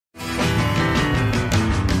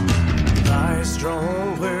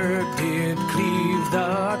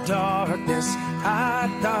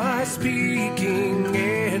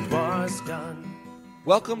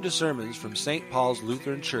Welcome to sermons from St. Paul's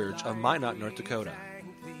Lutheran Church of Minot, North Dakota.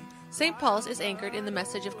 St. Paul's is anchored in the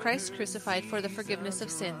message of Christ crucified for the forgiveness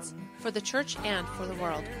of sins, for the church and for the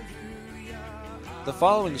world. The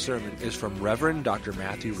following sermon is from Reverend Dr.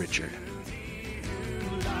 Matthew Richard.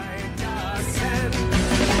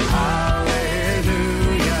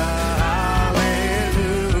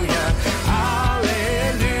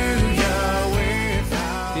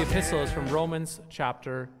 The epistle is from Romans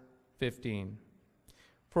chapter 15.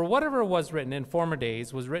 For whatever was written in former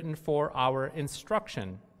days was written for our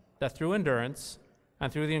instruction, that through endurance and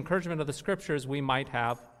through the encouragement of the Scriptures we might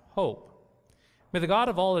have hope. May the God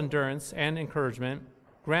of all endurance and encouragement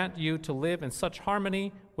grant you to live in such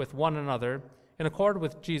harmony with one another, in accord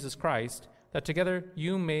with Jesus Christ, that together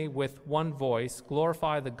you may with one voice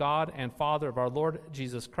glorify the God and Father of our Lord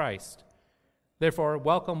Jesus Christ. Therefore,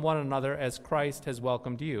 welcome one another as Christ has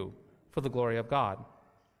welcomed you, for the glory of God.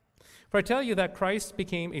 For I tell you that Christ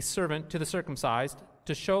became a servant to the circumcised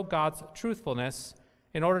to show God's truthfulness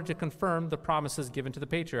in order to confirm the promises given to the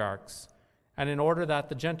patriarchs, and in order that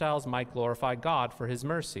the Gentiles might glorify God for his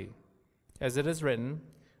mercy. As it is written,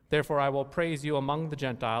 therefore I will praise you among the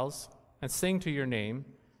Gentiles and sing to your name.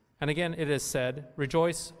 And again it is said,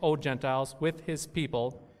 rejoice, O Gentiles, with his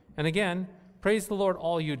people. And again, praise the Lord,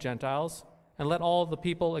 all you Gentiles, and let all the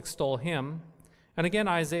people extol him. And again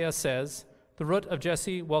Isaiah says, the root of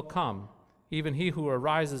Jesse will come, even he who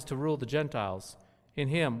arises to rule the Gentiles. In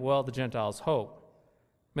him will the Gentiles hope.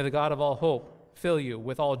 May the God of all hope fill you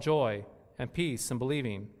with all joy and peace in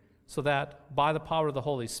believing, so that by the power of the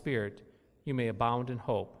Holy Spirit you may abound in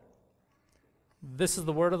hope. This is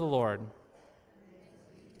the word of the Lord.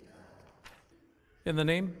 In the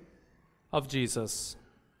name of Jesus,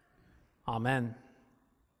 amen.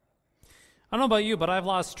 I don't know about you, but I've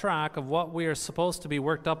lost track of what we are supposed to be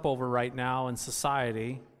worked up over right now in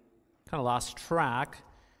society. Kind of lost track.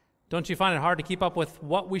 Don't you find it hard to keep up with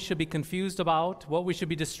what we should be confused about, what we should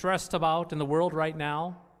be distressed about in the world right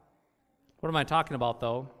now? What am I talking about,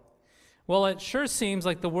 though? Well, it sure seems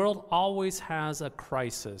like the world always has a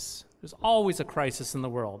crisis. There's always a crisis in the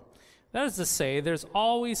world. That is to say, there is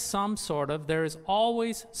always some sort of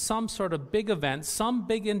big event, some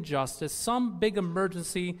big injustice, some big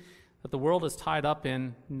emergency that the world is tied up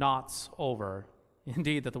in knots over.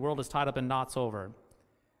 Indeed, that the world is tied up in knots over.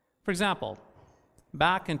 For example,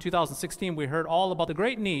 back in 2016, we heard all about the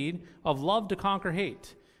great need of love to conquer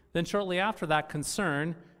hate. Then shortly after that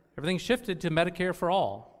concern, everything shifted to Medicare for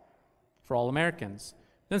all Americans.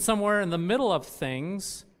 Then somewhere in the middle of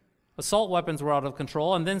things, assault weapons were out of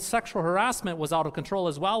control, and then sexual harassment was out of control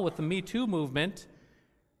as well with the Me Too movement.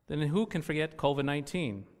 Then who can forget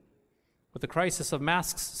COVID-19? With the crisis of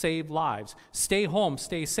masks save lives, stay home,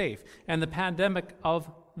 stay safe, and the pandemic of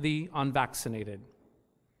the unvaccinated.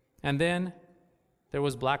 And then there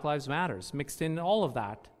was Black Lives Matters mixed in all of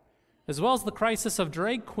that, as well as the crisis of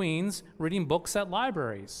drag queens reading books at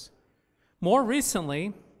libraries. More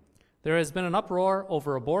recently, there has been an uproar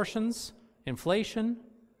over abortions, inflation,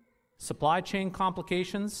 supply chain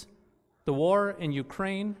complications, the war in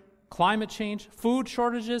Ukraine, climate change, food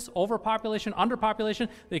shortages, overpopulation, underpopulation.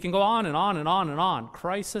 They can go on and on and on and on.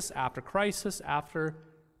 Crisis after crisis after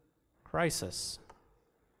crisis.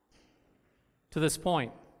 To this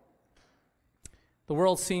point, the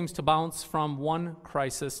world seems to bounce from one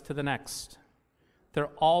crisis to the next. There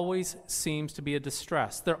always seems to be a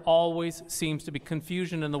distress. There always seems to be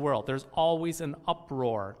confusion in the world. There's always an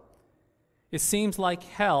uproar. It seems like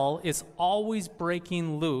hell is always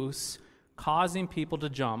breaking loose, causing people to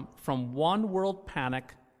jump from one world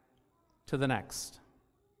panic to the next.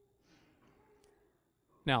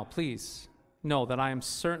 Now, please know that I am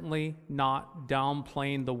certainly not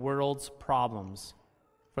downplaying the world's problems,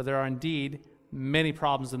 for there are indeed many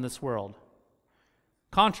problems in this world.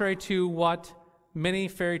 Contrary to what many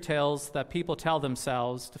fairy tales that people tell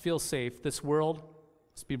themselves to feel safe, this world,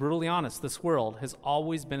 let's be brutally honest, this world has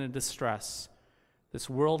always been in distress. This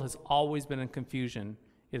world has always been in confusion.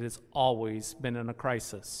 It has always been in a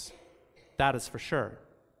crisis. That is for sure.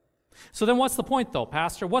 So then what's the point, though,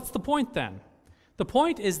 Pastor? What's the point then? The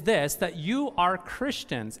point is this, that you are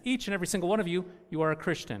Christians. Each and every single one of you, you are a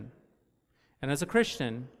Christian. And as a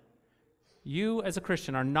Christian, you as a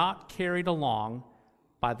Christian are not carried along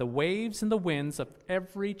by the waves and the winds of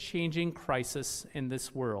every changing crisis in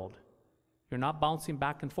this world. You're not bouncing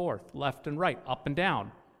back and forth, left and right, up and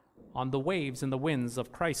down, on the waves and the winds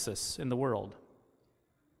of crisis in the world.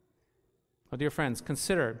 Oh, dear friends,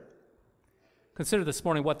 consider this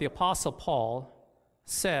morning what the Apostle Paul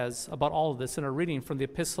says about all of this in a reading from the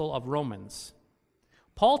Epistle of Romans.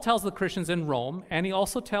 Paul tells the Christians in Rome, and he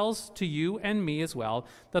also tells to you and me as well,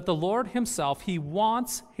 that the Lord himself, he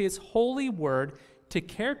wants his holy word to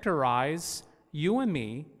characterize you and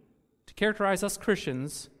me, to characterize us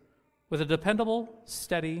Christians, with a dependable,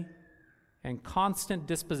 steady, and constant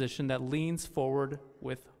disposition that leans forward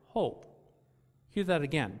with hope. Hear that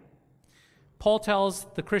again. Paul tells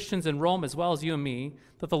the Christians in Rome, as well as you and me,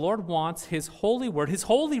 that the Lord wants his holy word, his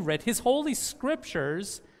holy writ, his holy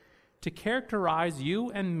scriptures to characterize you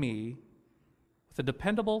and me with a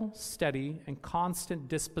dependable, steady, and constant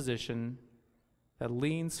disposition that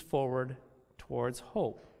leans forward towards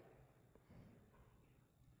hope.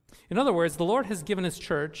 In other words, the Lord has given his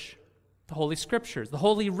church the Holy Scriptures, the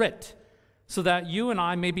Holy Writ, so that you and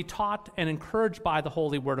I may be taught and encouraged by the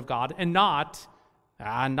holy Word of God and not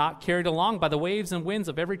carried along by the waves and winds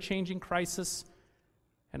of every changing crisis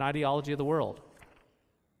and ideology of the world.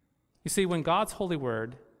 You see, when God's holy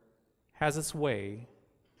Word has its way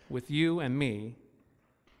with you and me,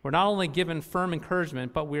 we're not only given firm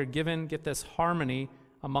encouragement, but we're given, get this, harmony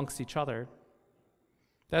amongst each other.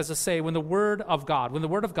 That is to say, when the Word of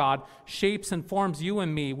God shapes and forms you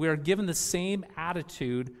and me, we are given the same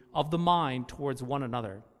attitude of the mind towards one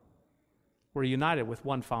another. We're united with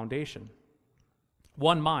one foundation,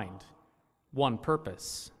 one mind, one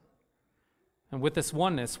purpose. And with this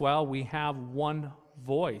oneness, well, we have one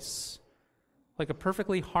voice, like a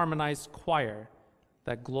perfectly harmonized choir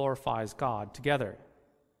that glorifies God together.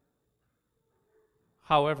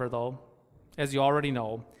 However, though, as you already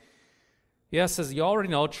know,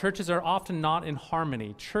 churches are often not in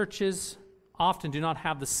harmony. Churches often do not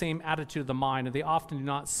have the same attitude of the mind, and they often do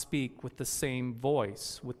not speak with the same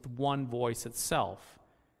voice, with one voice itself.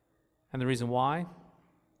 And the reason why?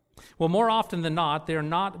 Well, more often than not, they are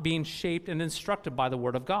not being shaped and instructed by the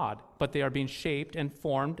Word of God, but they are being shaped and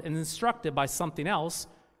formed and instructed by something else,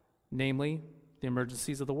 namely the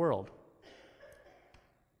emergencies of the world.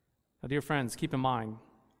 Now, dear friends, keep in mind,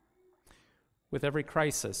 with every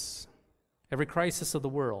crisis of the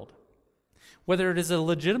world, whether it is a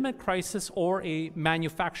legitimate crisis or a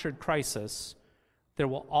manufactured crisis, there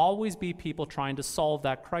will always be people trying to solve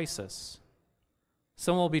that crisis.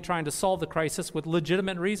 Some will be trying to solve the crisis with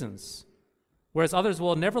legitimate reasons, whereas others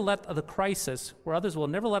will never let a crisis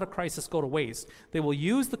go to waste. They will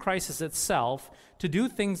use the crisis itself to do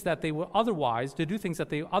things that they otherwise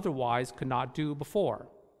could not do before.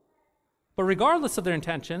 But regardless of their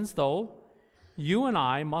intentions, though, you and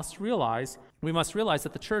I must realize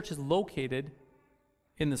that the church is located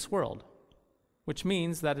in this world, which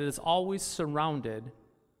means that it is always surrounded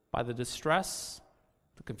by the distress,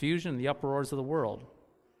 the confusion, and the uproars of the world.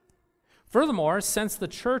 Furthermore, since the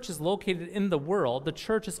church is located in the world, the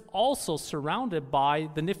church is also surrounded by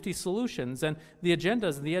the nifty solutions and the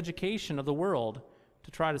agendas and the education of the world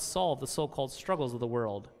to try to solve the so-called struggles of the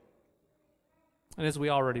world. And as we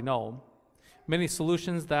already know, many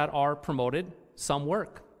solutions that are promoted, some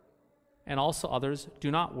work, and also others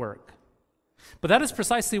do not work. But that is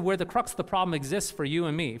precisely where the crux of the problem exists for you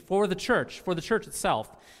and me, for the church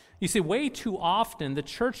itself. You see, way too often the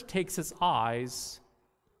church takes its eyes,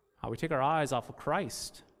 we take our eyes off of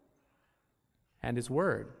Christ and His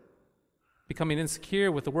Word, becoming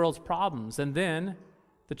insecure with the world's problems, and then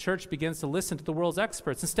the church begins to listen to the world's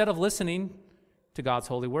experts instead of listening to God's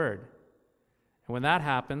holy Word. And when that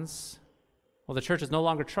happens, well, the church is no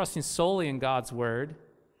longer trusting solely in God's Word.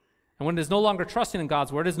 And when it is no longer trusting in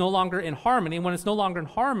God's Word, it is no longer in harmony. And when it's no longer in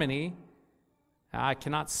harmony, I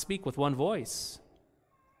cannot speak with one voice.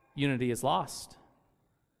 Unity is lost.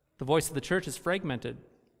 The voice of the church is fragmented.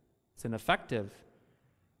 It's ineffective.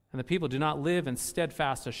 And the people do not live in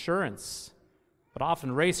steadfast assurance, but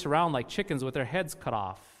often race around like chickens with their heads cut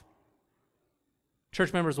off.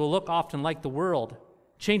 Church members will look often like the world,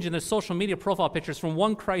 changing their social media profile pictures from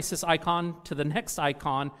one crisis icon to the next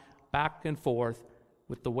icon, back and forth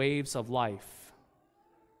with the waves of life.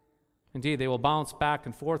 Indeed, they will bounce back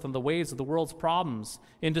and forth on the waves of the world's problems,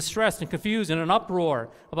 in distress and confused and an uproar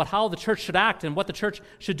about how the church should act and what the church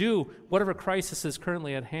should do, whatever crisis is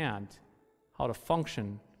currently at hand, how to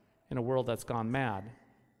function in a world that's gone mad.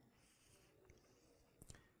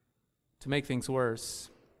 To make things worse,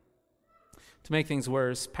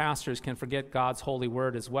 pastors can forget God's holy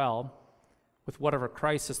word as well, with whatever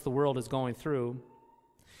crisis the world is going through.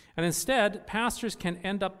 And instead, pastors can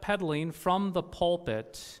end up peddling from the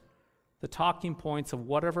pulpit the talking points of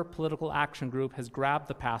whatever political action group has grabbed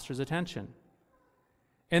the pastor's attention.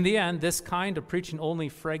 In the end, this kind of preaching only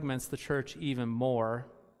fragments the church even more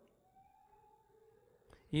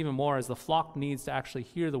as the flock needs to actually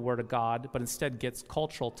hear the word of God, but instead gets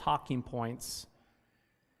cultural talking points.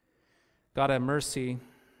 God have mercy.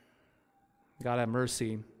 God have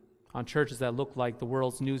mercy on churches that look like the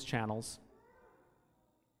world's news channels.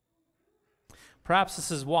 Perhaps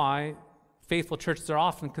this is why faithful churches are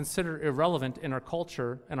often considered irrelevant in our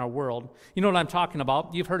culture and our world. You know what I'm talking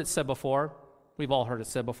about. You've heard it said before. We've all heard it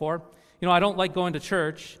said before. I don't like going to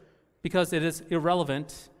church because it is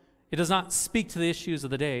irrelevant. It does not speak to the issues of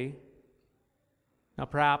the day. Now,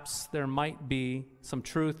 perhaps there might be some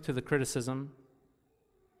truth to the criticism.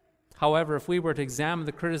 However, if we were to examine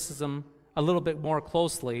the criticism a little bit more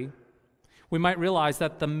closely, we might realize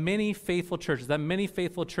that many faithful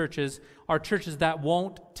churches are churches that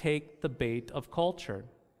won't take the bait of culture.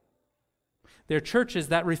 They're churches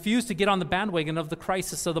that refuse to get on the bandwagon of the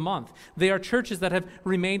crisis of the month. They are churches that have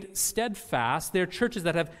remained steadfast. They're churches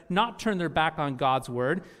that have not turned their back on God's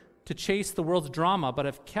word to chase the world's drama, but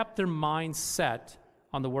have kept their minds set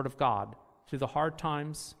on the word of God through the hard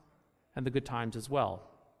times and the good times as well.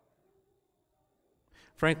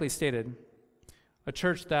 Frankly stated, a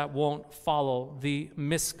church that won't follow the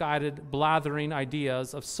misguided, blathering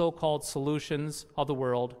ideas of so-called solutions of the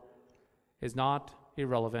world is not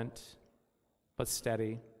irrelevant, but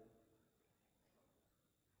steady.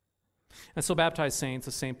 And so, baptized saints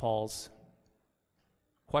of St. Paul's,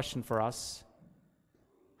 question for us: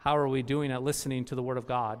 how are we doing at listening to the Word of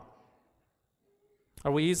God?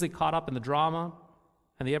 Are we easily caught up in the drama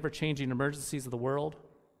and the ever-changing emergencies of the world?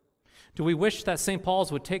 Do we wish that St.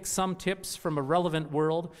 Paul's would take some tips from a relevant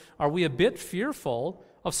world? Are we a bit fearful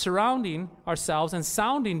of surrounding ourselves and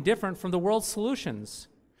sounding different from the world's solutions?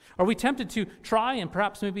 Are we tempted to try and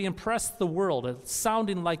perhaps maybe impress the world,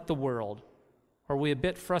 sounding like the world? Or are we a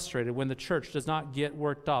bit frustrated when the church does not get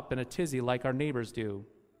worked up in a tizzy like our neighbors do?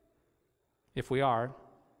 If we are,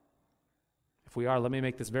 let me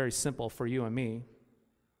make this very simple for you and me.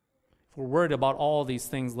 If we're worried about all these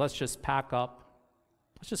things, let's just pack up.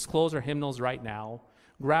 Let's just close our hymnals right now,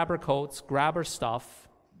 grab our coats, grab our stuff,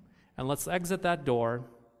 and let's exit that door.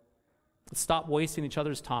 Let's stop wasting each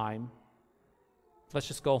other's time. Let's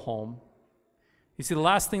just go home. You see, the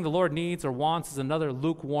last thing the Lord needs or wants is another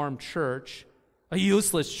lukewarm church, a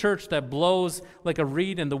useless church that blows like a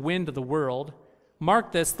reed in the wind of the world.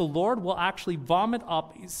 Mark this, the Lord will actually vomit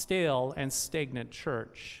up a stale and stagnant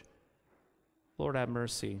church. Lord, have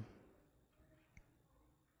mercy.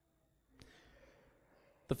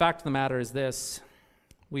 The fact of the matter is this: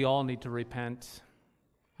 we all need to repent.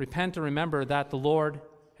 Repent and remember that the Lord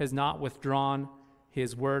has not withdrawn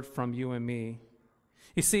his word from you and me.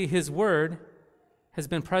 You see, his word has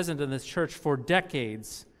been present in this church for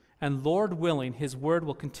decades, and Lord willing, his word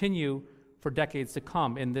will continue for decades to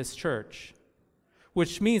come in this church.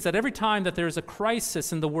 Which means that every time that there is a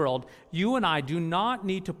crisis in the world, you and I do not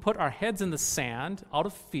need to put our heads in the sand out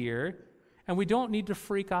of fear, and we don't need to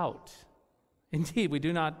freak out. Indeed, we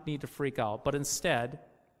do not need to freak out, but instead,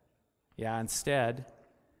 you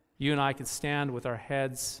and I can stand with our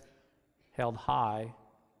heads held high,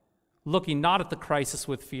 looking not at the crisis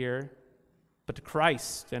with fear, but to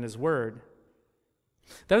Christ and his word.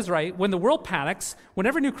 That is right. When the world panics, when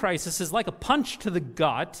every new crisis is like a punch to the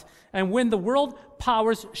gut, and when the world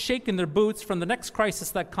powers shake in their boots from the next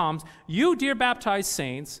crisis that comes, you, dear baptized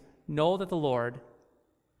saints, know that the Lord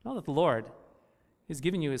is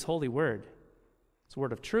giving you his holy word. It's a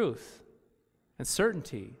word of truth and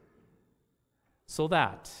certainty, so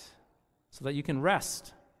that you can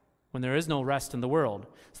rest when there is no rest in the world,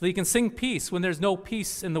 so that you can sing peace when there's no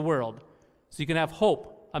peace in the world, so you can have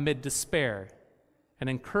hope amid despair and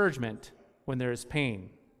encouragement when there is pain.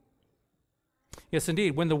 Yes,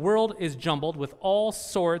 indeed, when the world is jumbled with all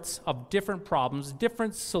sorts of different problems,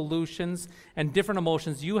 different solutions, and different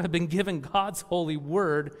emotions, you have been given God's holy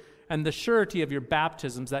word and the surety of your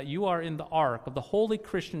baptisms that you are in the ark of the holy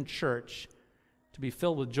Christian church, to be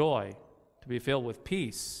filled with joy, to be filled with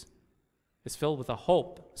peace, is filled with a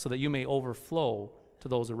hope so that you may overflow to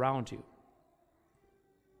those around you.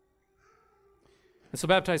 And so,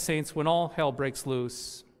 baptized saints, when all hell breaks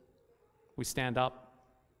loose, we stand up,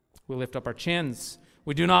 we lift up our chins,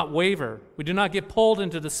 we do not waver, we do not get pulled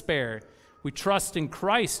into despair. We trust in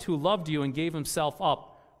Christ, who loved you and gave himself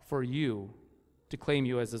up for you, to claim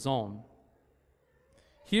you as his own.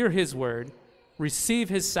 Hear his word, receive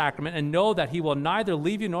his sacrament, and know that he will neither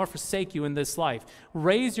leave you nor forsake you in this life.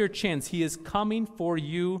 Raise your chins. He is coming for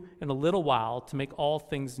you in a little while to make all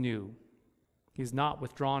things new. He has not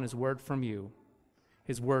withdrawn his word from you.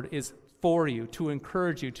 His word is for you, to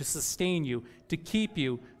encourage you, to sustain you, to keep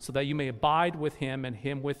you, so that you may abide with him and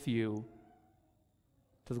him with you,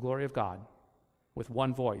 to the glory of God, with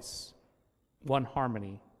one voice, one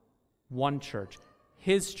harmony, one church,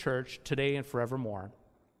 his church, today and forevermore.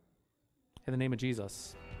 In the name of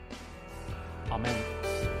Jesus, amen.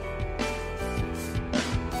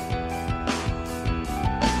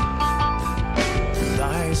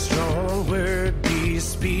 Thy strong word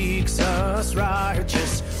bespeaks us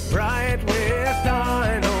righteous, bright with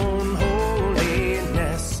thine own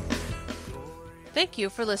holiness. Thank you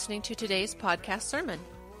for listening to today's podcast sermon.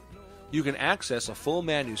 You can access a full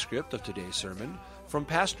manuscript of today's sermon from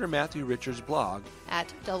Pastor Matthew Richard's blog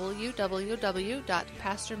at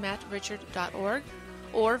www.pastormattrichard.org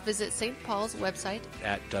or visit St. Paul's website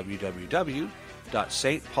at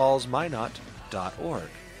www.stpaulsminot.org.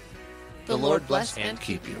 The Lord bless and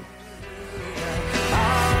keep you.